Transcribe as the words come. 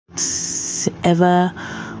ever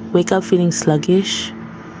wake up feeling sluggish,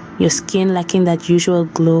 your skin lacking that usual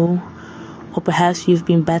glow, or perhaps you've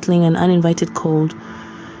been battling an uninvited cold,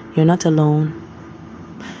 you're not alone.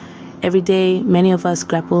 Every day, many of us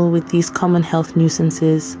grapple with these common health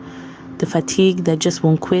nuisances: the fatigue that just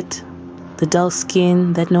won't quit, the dull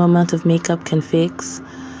skin that no amount of makeup can fix,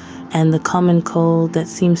 and the common cold that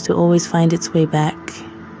seems to always find its way back.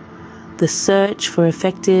 The search for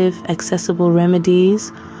effective, accessible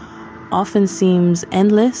remedies often seems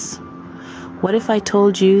endless. What if I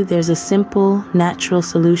told you there's a simple, natural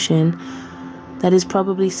solution that is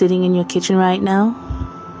probably sitting in your kitchen right now?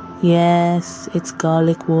 Yes, it's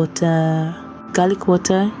garlic water. Garlic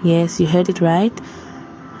water, yes, you heard it right.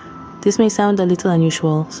 This may sound a little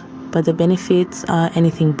unusual, but the benefits are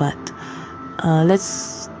anything but.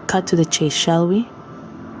 Let's cut to the chase, shall we?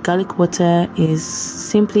 Garlic water is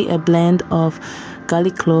simply a blend of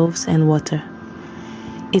garlic cloves and water.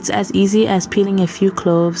 It's as easy as peeling a few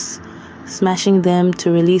cloves, smashing them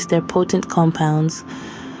to release their potent compounds,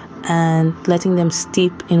 and letting them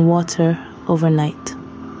steep in water overnight.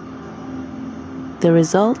 The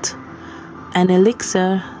result? An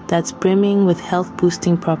elixir that's brimming with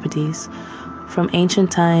health-boosting properties. From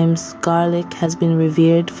ancient times, garlic has been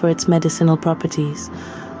revered for its medicinal properties.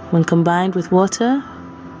 When combined with water,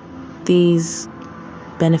 these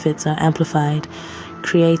benefits are amplified,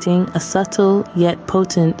 creating a subtle yet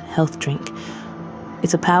potent health drink.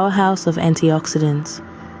 It's a powerhouse of antioxidants,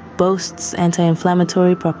 boasts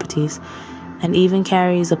anti-inflammatory properties, and even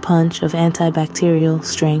carries a punch of antibacterial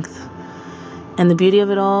strength. And the beauty of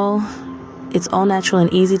it all, it's all natural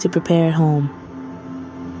and easy to prepare at home.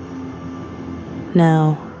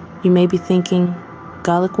 Now, you may be thinking,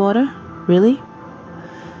 garlic water? Really?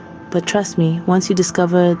 But trust me, once you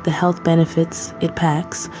discover the health benefits it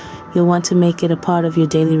packs, you'll want to make it a part of your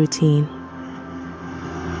daily routine.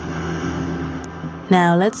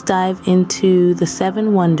 Now let's dive into the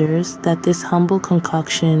 7 wonders that this humble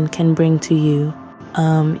concoction can bring to you.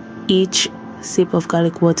 Each sip of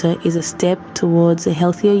garlic water is a step towards a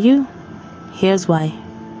healthier you. Here's why.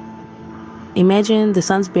 Imagine the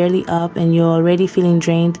sun's barely up and you're already feeling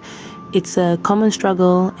drained. It's a common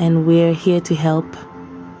struggle and we're here to help.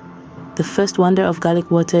 The first wonder of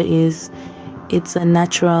garlic water is it's a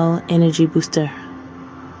natural energy booster.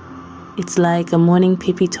 It's like a morning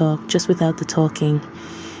peppy talk, just without the talking.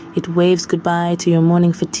 It waves goodbye to your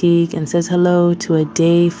morning fatigue and says hello to a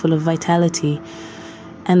day full of vitality.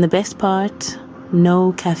 And the best part,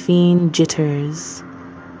 no caffeine jitters.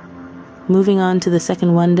 Moving on to the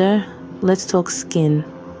second wonder, let's talk skin.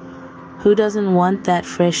 Who doesn't want that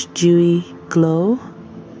fresh, dewy glow?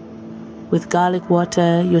 With garlic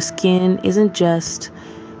water, your skin isn't just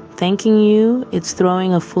thanking you, it's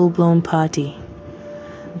throwing a full-blown party.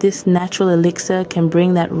 This natural elixir can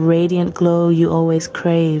bring that radiant glow you always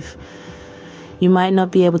crave. You might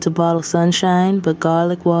not be able to bottle sunshine, but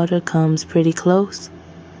garlic water comes pretty close.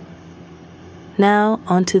 Now,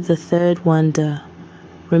 onto the third wonder.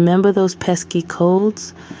 Remember those pesky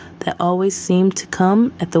colds that always seem to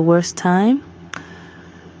come at the worst time?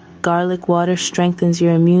 Garlic water strengthens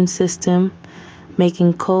your immune system,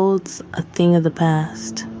 making colds a thing of the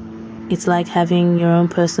past. It's like having your own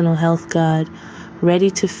personal health guard,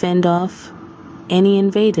 ready to fend off any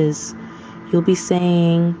invaders. You'll be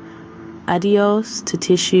saying adios to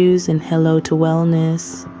tissues and hello to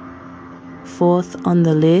wellness. Fourth on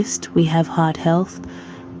the list, we have heart health.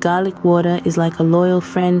 Garlic water is like a loyal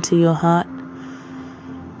friend to your heart,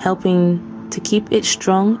 helping to keep it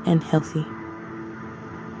strong and healthy.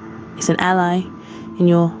 It's an ally in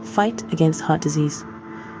your fight against heart disease,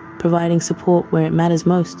 providing support where it matters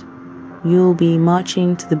most. You'll be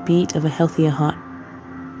marching to the beat of a healthier heart.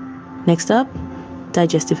 Next up,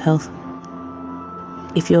 digestive health.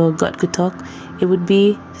 If your gut could talk, it would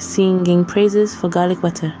be singing praises for garlic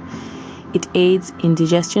water. It aids in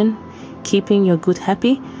digestion, keeping your gut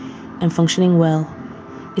happy and functioning well.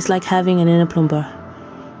 It's like having an inner plumber,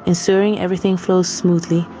 ensuring everything flows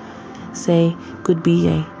smoothly. Say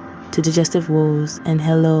goodbye to digestive woes and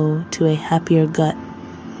hello to a happier gut.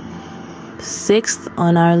 Sixth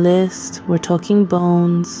on our list, we're talking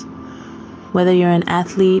bones. Whether you're an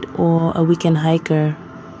athlete or a weekend hiker,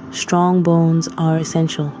 strong bones are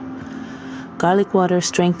essential. Garlic water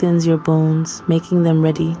strengthens your bones, making them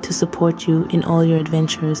ready to support you in all your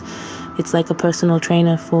adventures. It's like a personal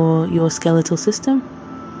trainer for your skeletal system.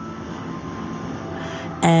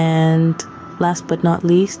 And last but not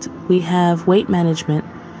least, we have weight management.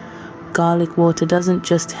 Garlic water doesn't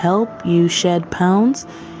just help you shed pounds,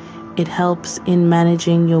 it helps in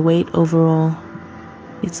managing your weight overall.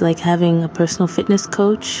 It's like having a personal fitness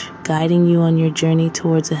coach guiding you on your journey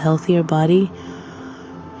towards a healthier body.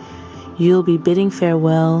 You'll be bidding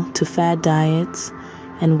farewell to fad diets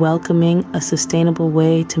and welcoming a sustainable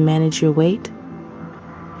way to manage your weight.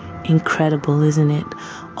 Incredible, isn't it?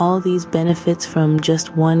 All these benefits from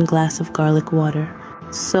just one glass of garlic water.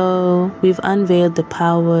 So we've unveiled the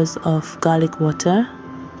powers of garlic water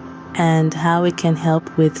and how it can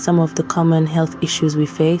help with some of the common health issues we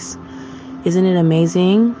face. Isn't it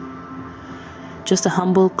amazing? Just a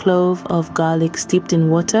humble clove of garlic steeped in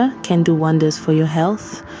water can do wonders for your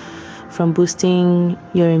health, from boosting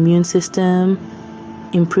your immune system,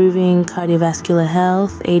 improving cardiovascular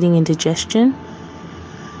health, aiding in digestion,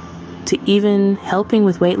 to even helping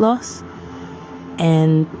with weight loss.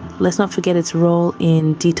 And let's not forget its role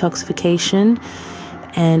in detoxification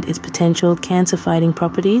and its potential cancer-fighting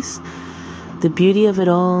properties. The beauty of it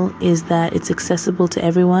all is that it's accessible to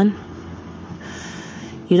everyone.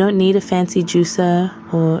 You don't need a fancy juicer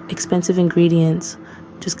or expensive ingredients,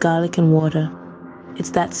 just garlic and water.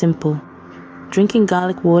 It's that simple. Drinking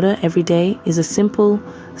garlic water every day is a simple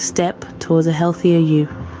step towards a healthier you.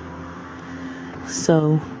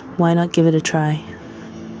 So why not give it a try?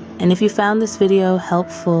 And if you found this video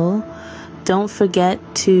helpful, don't forget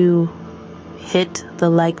to hit the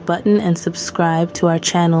like button and subscribe to our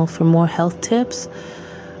channel for more health tips.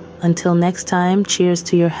 Until next time, cheers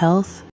to your health.